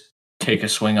just take a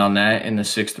swing on that in the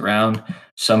 6th round.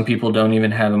 Some people don't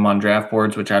even have him on draft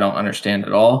boards, which I don't understand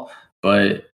at all.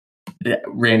 But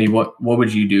Randy, what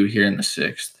would you do here in the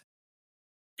 6th?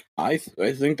 I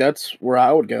think that's where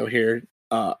I would go here.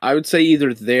 I would say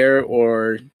either there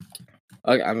or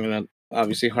I'm gonna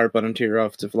obviously harp on interior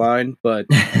offensive line, but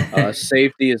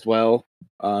safety as well.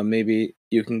 Maybe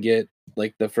you can get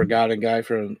like the forgotten guy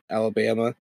from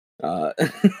Alabama.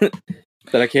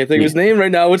 That I can't think of his name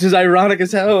right now, which is ironic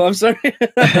as hell. I'm sorry.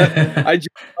 I just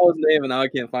know his name and now I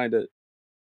can't find it.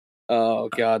 Oh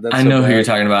God, that's I know who you're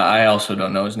talking about. I also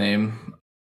don't know his name.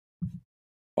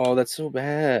 Oh, that's so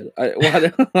bad. Why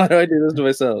do I do this to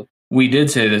myself? We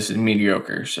did say this is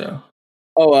mediocre, so.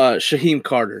 Oh, Shaheem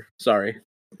Carter. Sorry.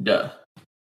 Duh.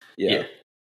 Yeah.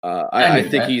 I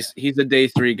think he's a day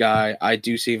 3 guy. I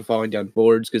do see him falling down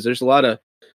boards because there's a lot of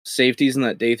safeties in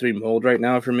that day 3 mold right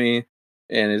now for me,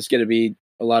 and it's going to be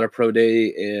a lot of pro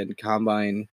day and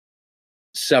combine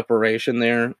separation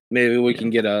there. Maybe we can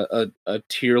get a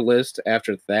tier list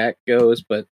after that goes,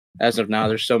 but as of now,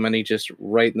 there's so many just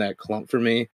right in that clump for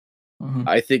me. Mm-hmm.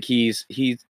 I think he's.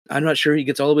 I'm not sure he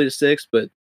gets all the way to 6, but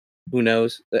who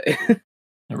knows?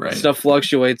 Right. Stuff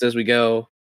fluctuates as we go.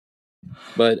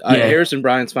 But Harrison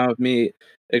Bryant's fine with me,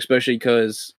 especially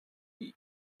because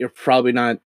you're probably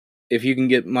not. If you can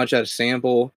get much out of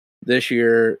Sample, this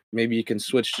year, maybe you can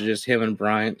switch to just him and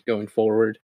Bryant going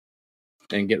forward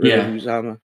and get rid of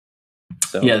Uzama.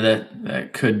 So yeah,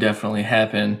 that could definitely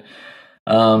happen.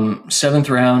 Seventh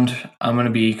round, I'm going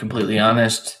to be completely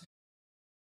honest.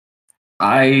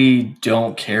 I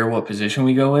don't care what position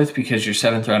we go with because your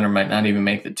seventh rounder might not even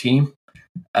make the team.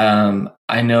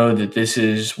 I know that this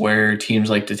is where teams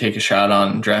like to take a shot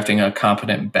on drafting a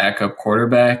competent backup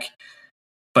quarterback,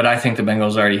 but I think the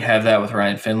Bengals already have that with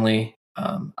Ryan Finley.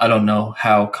 I don't know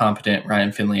how competent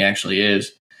Ryan Finley actually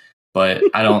is, but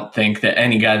I don't think that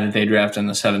any guy that they draft in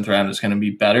the seventh round is going to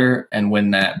be better and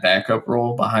win that backup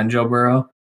role behind Joe Burrow.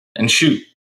 And shoot,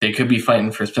 they could be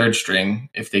fighting for third string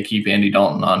if they keep Andy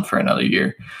Dalton on for another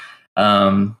year.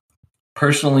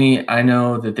 Personally, I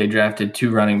know that they drafted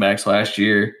 2 running backs last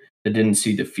year that didn't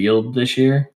see the field this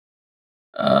year.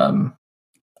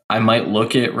 I might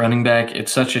look at running back.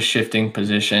 It's such a shifting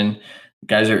position.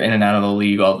 Guys are in and out of the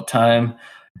league all the time.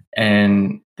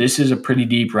 And this is a pretty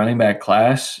deep running back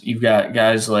class. You've got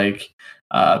guys like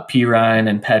P. Ryan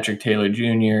and Patrick Taylor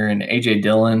Jr. and A.J.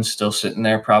 Dillon still sitting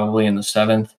there probably in the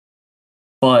 7th.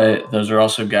 But those are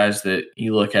also guys that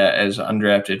you look at as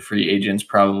undrafted free agents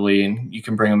probably, and you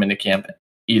can bring them into camp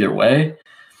either way.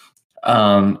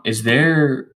 Is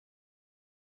there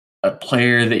a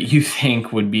player that you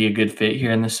think would be a good fit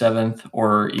here in the 7th,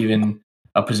 or even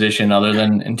a position other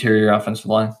than interior offensive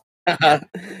line?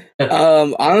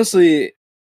 Honestly,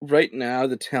 right now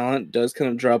the talent does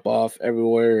kind of drop off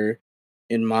everywhere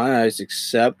in my eyes,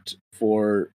 except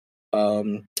for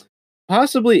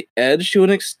possibly edge to an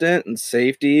extent and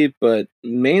safety, but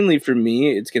mainly for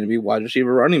me, it's going to be wide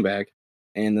receiver, running back,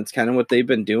 and that's kind of what they've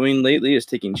been doing lately, is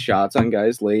taking shots on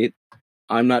guys late.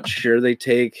 I'm not sure they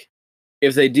take,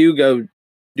 if they do go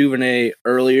Duvernay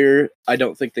earlier, I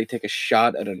don't think they take a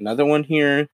shot at another one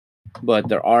here, but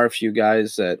there are a few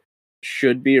guys that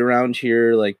should be around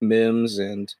here, like Mims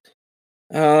and,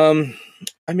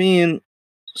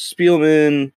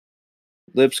 Spielman,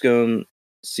 Lipscomb,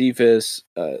 Cephas,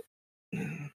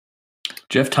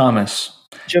 Jeff Thomas.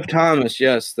 Jeff Thomas,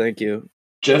 yes, thank you.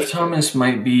 Jeff Thomas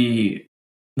might be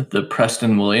the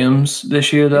Preston Williams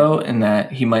this year, though, in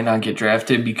that he might not get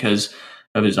drafted because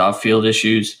of his off-field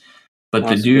issues. But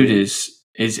the dude is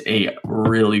a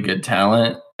really good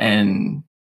talent, and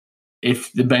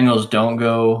if the Bengals don't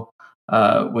go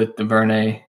with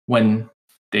Duvernay when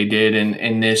they did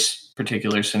in this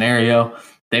particular scenario,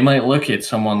 they might look at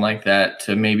someone like that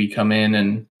to maybe come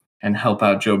in and help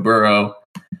out Joe Burrow.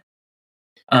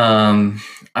 I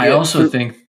also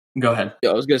think. Go ahead.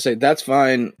 Yeah, I was gonna say that's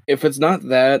fine. If it's not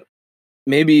that,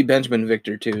 maybe Benjamin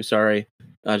Victor too. Sorry,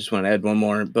 I just want to add one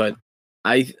more, but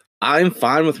I'm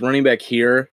fine with running back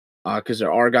here because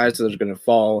there are guys that are going to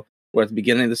fall. We're at the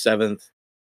beginning of the 7th.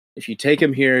 If you take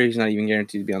him here, he's not even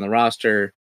guaranteed to be on the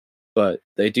roster. But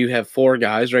they do have 4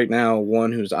 guys right now.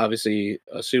 One who's obviously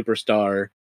a superstar.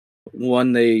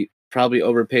 One they probably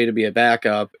overpay to be a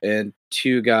backup, and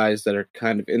 2 guys that are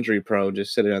kind of injury prone,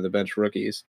 just sitting on the bench,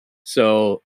 rookies.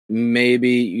 So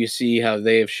maybe you see how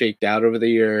they have shaked out over the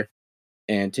year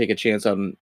and take a chance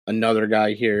on another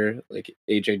guy here, like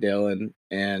A.J. Dillon,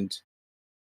 and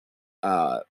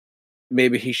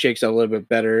maybe he shakes out a little bit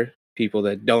better. People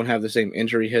that don't have the same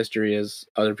injury history as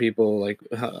other people, like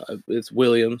it's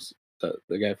Williams,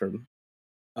 the guy from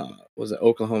was it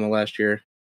Oklahoma last year?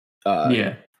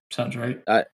 Yeah, sounds right.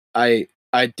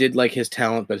 I did like his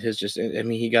talent, but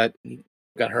he got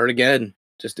hurt again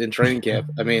just in training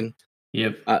camp.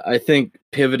 Yep. I think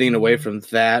pivoting away from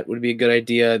that would be a good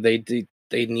idea.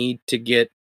 They need to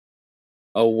get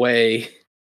away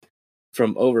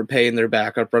from overpaying their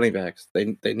backup running backs.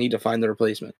 They need to find the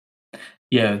replacement.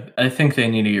 Yeah, I think they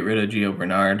need to get rid of Gio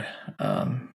Bernard.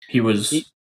 He was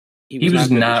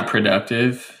not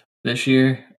productive this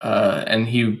year, and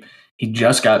he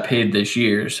just got paid this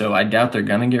year, so I doubt they're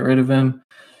going to get rid of him.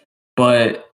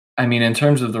 But in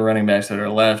terms of the running backs that are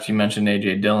left, you mentioned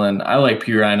A.J. Dillon. I like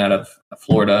P. Ryan out of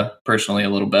Florida personally a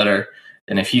little better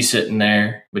than if he's sitting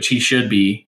there, which he should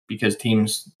be because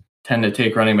teams tend to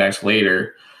take running backs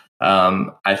later.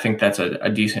 I think that's a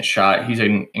decent shot. He's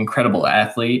an incredible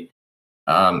athlete,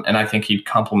 and I think he'd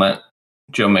complement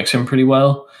Joe Mixon pretty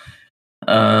well.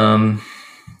 But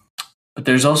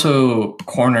there's also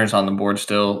corners on the board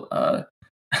still.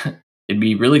 It'd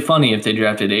be really funny if they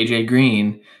drafted A.J.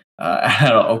 Green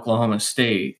out of Oklahoma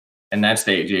State, and that's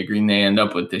the A.J. Green they end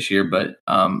up with this year. But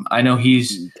I know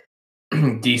he's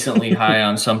decently high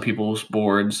on some people's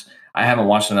boards. I haven't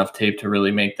watched enough tape to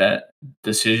really make that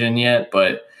decision yet,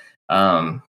 but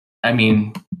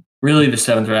really the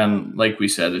 7th round, like we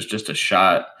said, is just a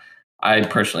shot. I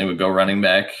personally would go running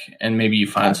back, and maybe you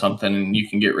find something and you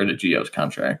can get rid of Gio's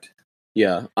contract.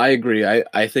 Yeah, I agree.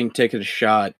 I think taking a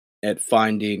shot at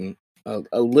finding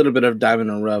a little bit of diamond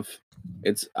in the rough.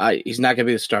 He's not gonna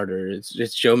be the starter.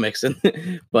 It's Joe Mixon,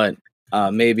 but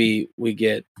maybe we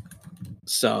get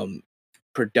some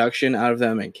production out of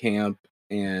them in camp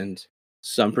and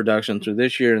some production through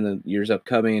this year and the years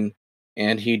upcoming.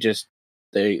 And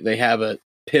they have a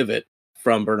pivot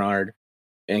from Bernard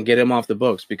and get him off the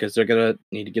books because they're gonna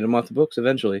need to get him off the books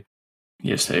eventually.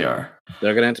 Yes, they are.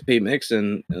 They're gonna have to pay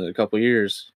Mixon in a couple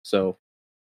years. So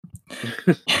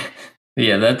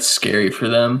yeah, that's scary for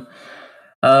them.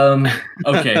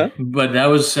 Okay, but that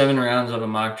was 7 rounds of a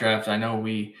mock draft. I know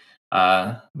we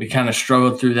kind of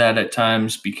struggled through that at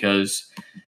times because,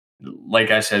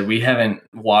 like I said, we haven't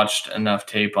watched enough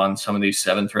tape on some of these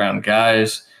 7th round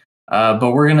guys.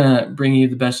 But we're gonna bring you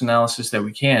the best analysis that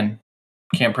we can.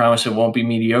 Can't promise it won't be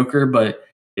mediocre, but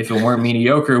if it weren't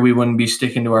mediocre, we wouldn't be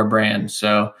sticking to our brand.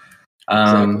 So,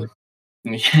 exactly.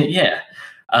 yeah.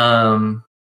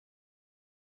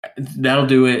 That'll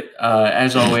do it.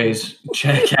 As always,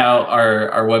 check out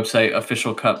our website,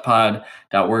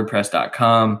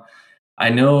 officialcutpod.wordpress.com. I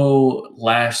know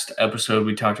last episode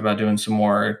we talked about doing some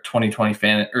more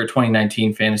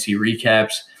 2019 fantasy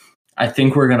recaps. I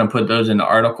think we're going to put those into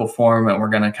article form, and we're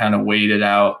going to kind of wait it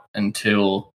out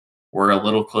until we're a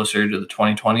little closer to the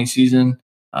 2020 season,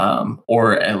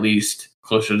 or at least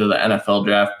closer to the NFL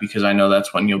draft, because I know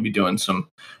that's when you'll be doing some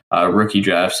rookie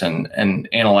drafts and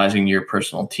analyzing your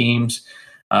personal teams.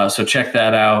 So check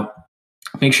that out.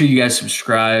 Make sure you guys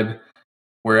subscribe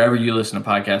wherever you listen to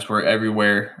podcasts. We're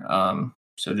everywhere.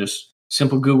 So just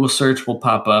simple Google search will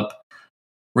pop up.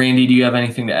 Randy, do you have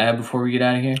anything to add before we get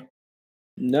out of here?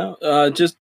 No,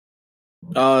 just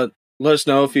let us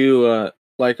know if you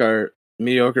like our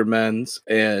mediocre Mends,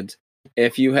 and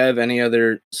if you have any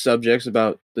other subjects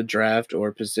about the draft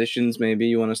or positions maybe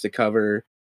you want us to cover,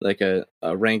 like a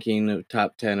ranking of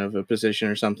top 10 of a position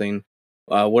or something.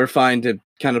 We're fine to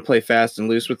kind of play fast and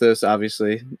loose with this,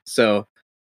 obviously. So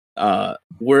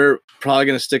we're probably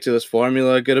going to stick to this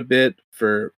formula a good bit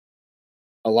for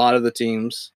a lot of the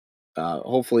teams.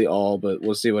 Hopefully all, but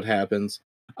we'll see what happens.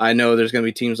 I know there's going to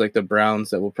be teams like the Browns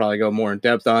that we'll probably go more in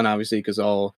depth on, obviously, because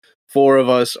all 4 of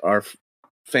us are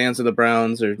fans of the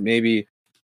Browns, or maybe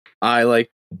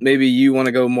you want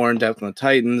to go more in depth on the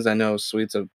Titans. I know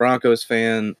Sweet's a Broncos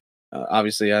fan.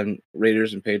 Obviously, I'm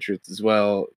Raiders and Patriots as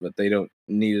well, but they don't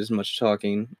need as much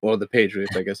talking. Well, the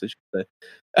Patriots, I guess I should say.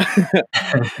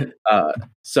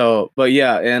 But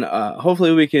yeah, and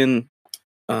hopefully we can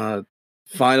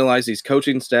finalize these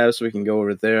coaching staffs so we can go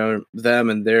over them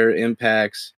and their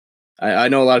impacts. I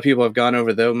know a lot of people have gone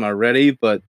over them already,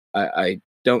 but I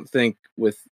don't think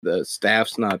with the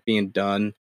staffs not being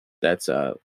done, that's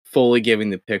fully giving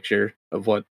the picture of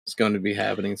what's going to be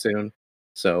happening soon.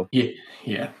 So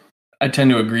yeah. I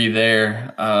tend to agree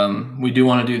there. We do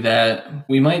want to do that.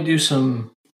 We might do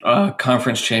some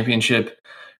conference championship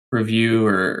review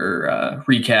or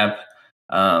recap.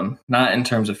 Not in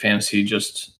terms of fantasy,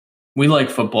 just we like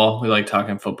football. We like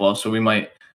talking football, so we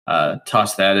might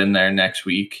toss that in there next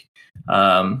week.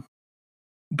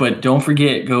 But don't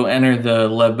forget, go enter the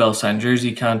Lev Bell signed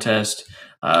jersey contest.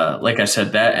 Like I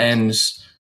said, that ends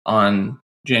on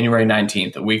January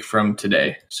 19th, a week from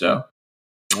today. So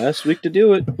last week to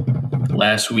do it.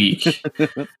 Last week.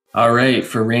 All right.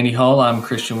 For Randy Hall, I'm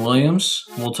Christian Williams.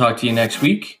 We'll talk to you next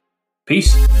week.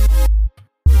 Peace.